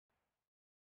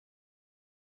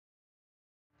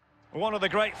One of the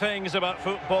great things about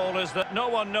football is that no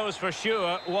one knows for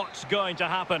sure what's going to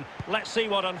happen. Let's see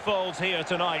what unfolds here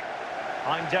tonight.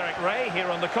 I'm Derek Ray, here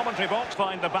on the commentary box.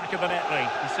 Find the back of the net,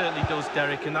 Lee. He certainly does,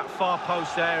 Derek. In that far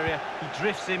post area, he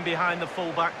drifts in behind the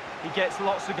fullback. He gets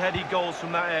lots of headed goals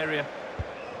from that area.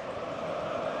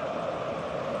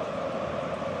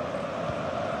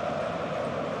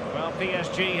 Well,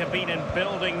 PSG have been in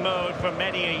building mode for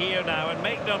many a year now, and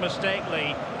make no mistake,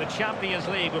 Lee, the Champions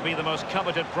League will be the most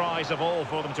coveted prize of all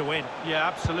for them to win. Yeah,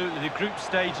 absolutely. The group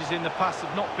stages in the past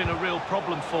have not been a real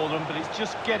problem for them, but it's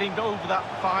just getting over that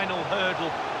final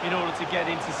hurdle in order to get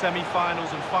into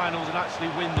semi-finals and finals and actually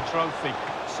win the trophy.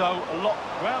 So, a lot...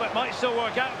 Well, it might still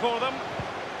work out for them.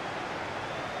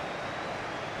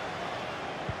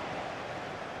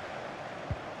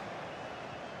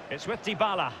 It's with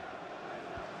Dybala.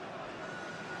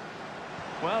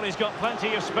 Well, he's got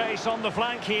plenty of space on the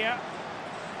flank here.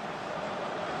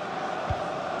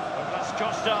 That's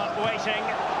Costa waiting.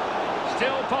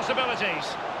 Still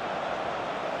possibilities.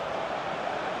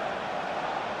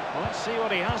 Well, let's see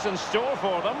what he has in store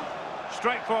for them.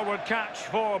 Straightforward catch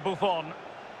for Buffon.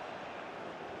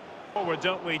 Forward,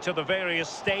 don't we, to the various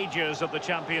stages of the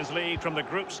Champions League, from the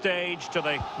group stage to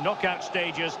the knockout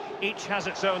stages. Each has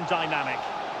its own dynamic.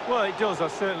 Well, it does. I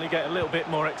certainly get a little bit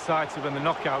more excited when the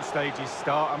knockout stages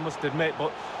start, I must admit.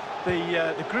 But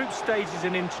the group stage is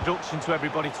an introduction to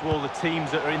everybody, to all the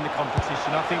teams that are in the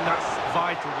competition. I think that's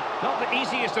vital. Not the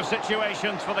easiest of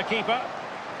situations for the keeper.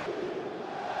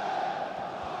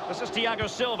 This is Thiago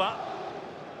Silva.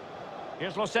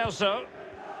 Here's Lo Celso.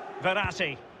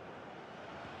 Verratti.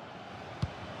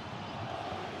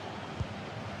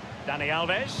 Dani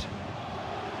Alves.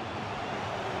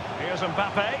 Here's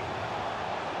Mbappe.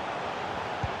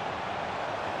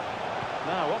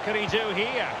 Now, what can he do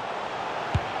here?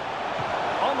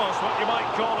 Almost what you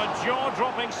might call a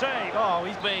jaw-dropping save. Oh,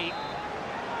 he's...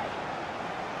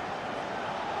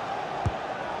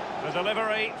 The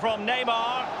delivery from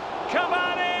Neymar.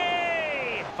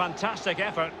 Cavani! Fantastic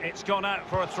effort. It's gone out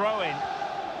for a throw-in.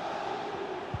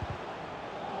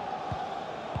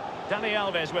 Dani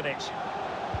Alves with it.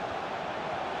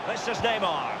 This is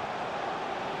Neymar.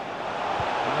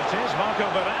 And it is Marco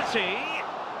Verratti.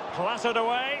 Clattered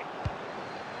away.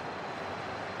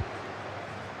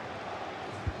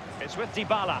 It's with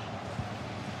Dybala.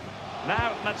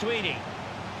 Now Matuidi.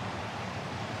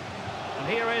 And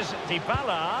here is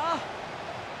Dybala.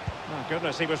 Oh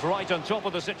goodness, he was right on top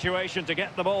of the situation to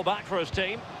get the ball back for his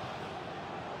team.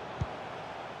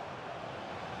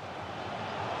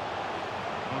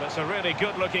 Well, it's a really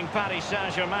good-looking Paris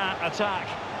Saint-Germain attack.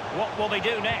 What will they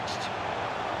do next?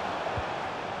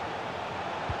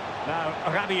 Now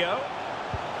Rabiot.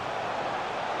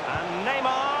 And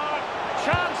Neymar.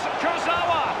 Chance,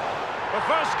 Kurzawa. The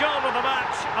first goal of the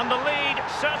match, and the lead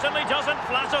certainly doesn't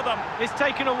flatter them. It's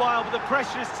taken a while, but the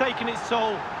pressure has taken its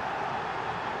toll.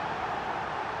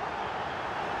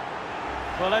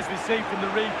 Well, as we see from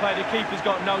the replay, the keeper's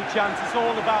got no chance. It's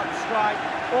all about the strike,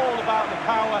 all about the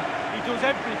power. He does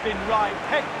everything right,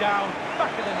 head down,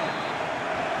 back of the net.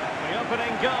 The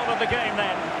opening goal of the game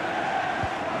then.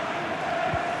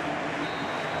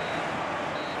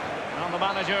 And the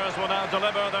managers will now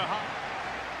deliver their...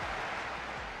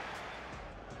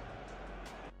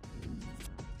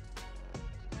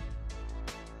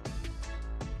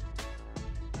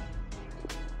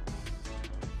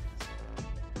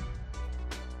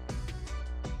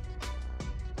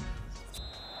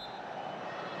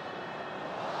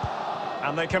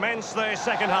 And they commence the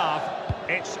second half.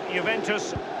 It's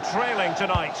Juventus trailing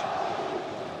tonight.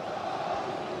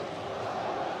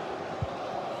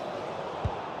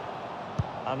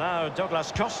 And now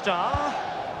Douglas Costa.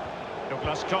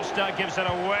 Douglas Costa gives it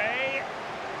away.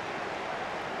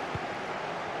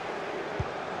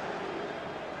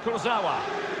 Kurzawa.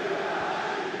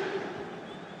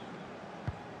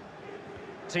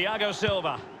 Thiago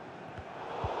Silva.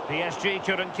 PSG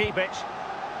couldn't keep it.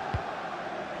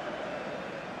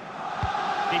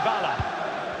 Dybala.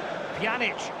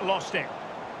 Pjanic lost it.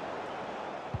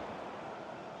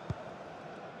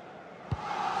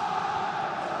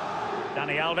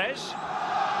 Dani Alves.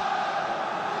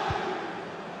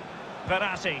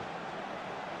 Verratti.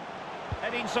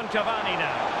 Edinson Cavani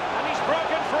now. And he's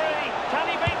broken free. Can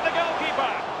he beat the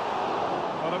goalkeeper?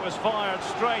 Well, it was fired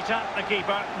straight at the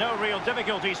keeper. No real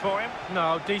difficulties for him.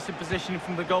 No, decent positioning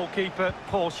from the goalkeeper.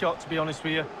 Poor shot, to be honest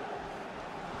with you.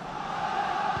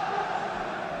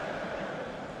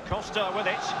 Costa with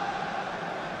it.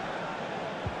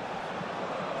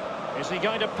 Is he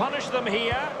going to punish them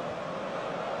here?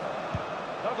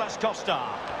 Douglas Costa.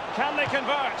 Can they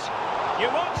convert? You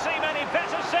won't see many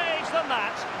better saves than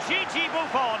that. Gigi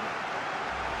Buffon.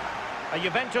 A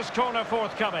Juventus corner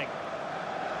forthcoming.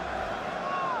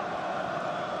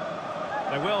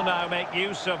 They will now make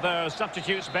use of their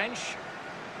substitutes bench.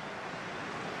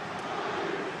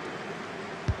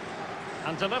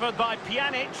 And delivered by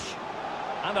Pjanic.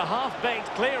 And a half-baked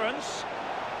clearance.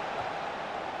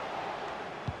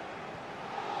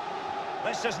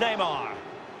 This is Neymar.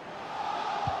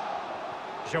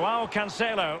 Joao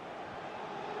Cancelo.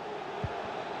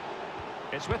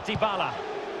 It's with Dybala.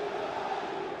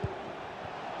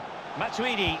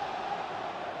 Matuidi.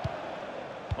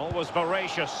 Always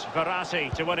voracious,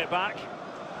 Verratti to win it back.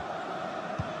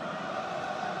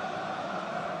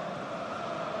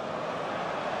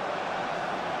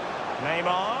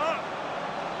 Neymar.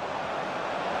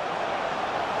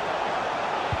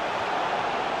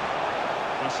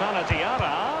 Masana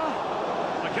Diarra.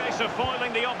 A case of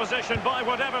foiling the opposition by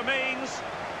whatever means.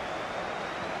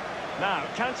 Now,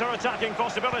 counter-attacking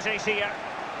possibilities here.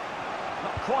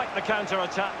 Not quite the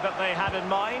counter-attack that they had in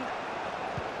mind.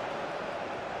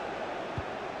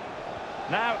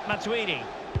 Now, Matuidi.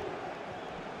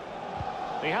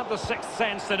 He had the sixth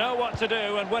sense to know what to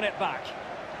do and win it back.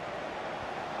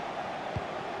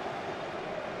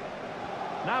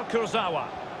 Now Kurzawa.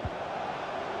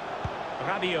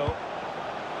 Rabiot.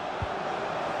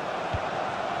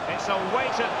 It's a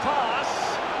weighted pass.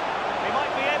 He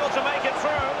might be able to make it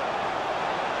through.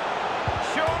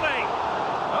 Surely.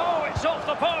 Oh, it's off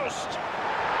the post.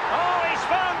 Oh, he's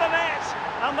found the net.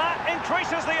 And that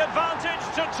increases the advantage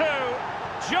to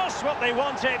 2. Just what they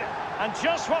wanted and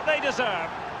just what they deserve.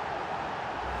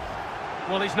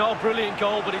 Well, it's not a brilliant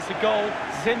goal, but it's a goal.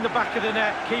 It's in the back of the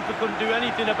net. Keeper couldn't do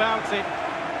anything about it.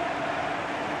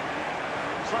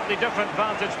 Slightly different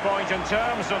vantage point in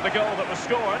terms of the goal that was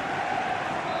scored.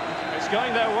 It's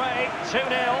going their way, 2-0.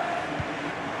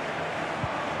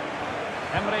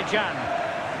 Emre Can.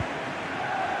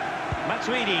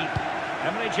 Matuidi.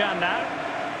 Emre Can now.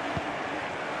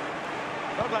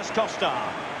 Douglas Costa.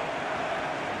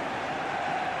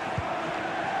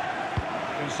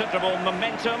 Considerable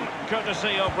momentum,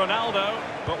 courtesy of Ronaldo.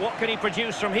 But what can he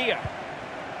produce from here?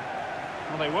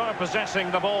 Well, they were possessing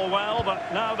the ball well,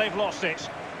 but now they've lost it.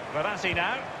 Verratti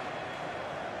now.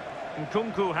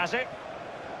 Nkunku has it.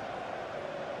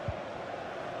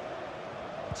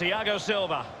 Thiago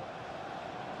Silva.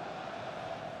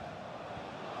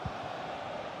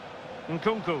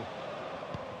 Nkunku.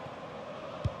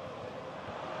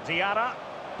 Diarra.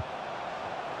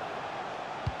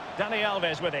 Dani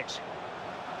Alves with it.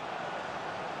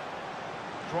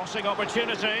 Crossing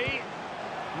opportunity.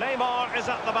 Neymar is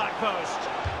at the back post.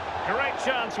 Great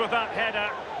chance with that header,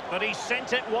 but he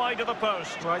sent it wide of the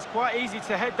post. Well, it's quite easy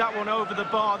to head that one over the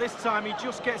bar. This time he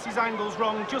just gets his angles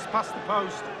wrong, just past the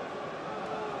post.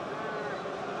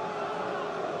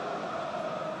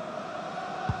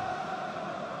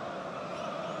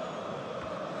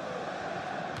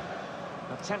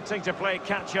 Attempting to play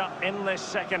catch-up in this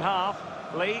second half.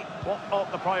 Lee, what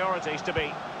ought the priorities to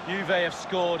be? Juve have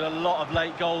scored a lot of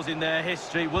late goals in their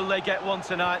history. Will they get one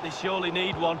tonight? They surely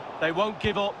need one. They won't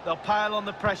give up. They'll pile on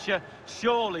the pressure.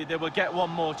 Surely they will get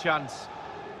one more chance.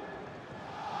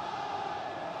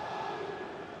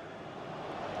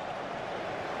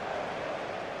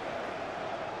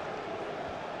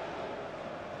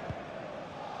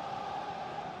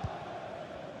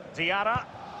 Diarra.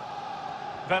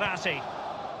 Verratti.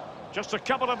 Just a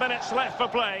couple of minutes left for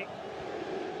play.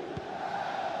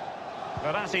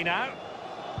 Verratti now.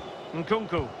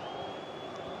 Nkunku.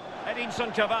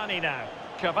 Edinson Cavani now.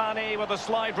 Cavani with a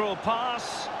slide rule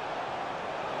pass.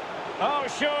 Oh,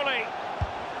 surely.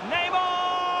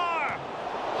 Neymar!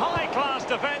 High-class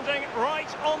defending right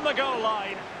on the goal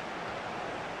line.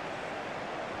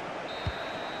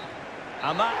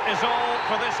 And that is all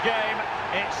for this game.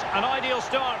 It's an ideal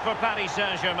start for Paris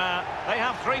Saint-Germain. They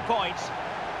have 3 points.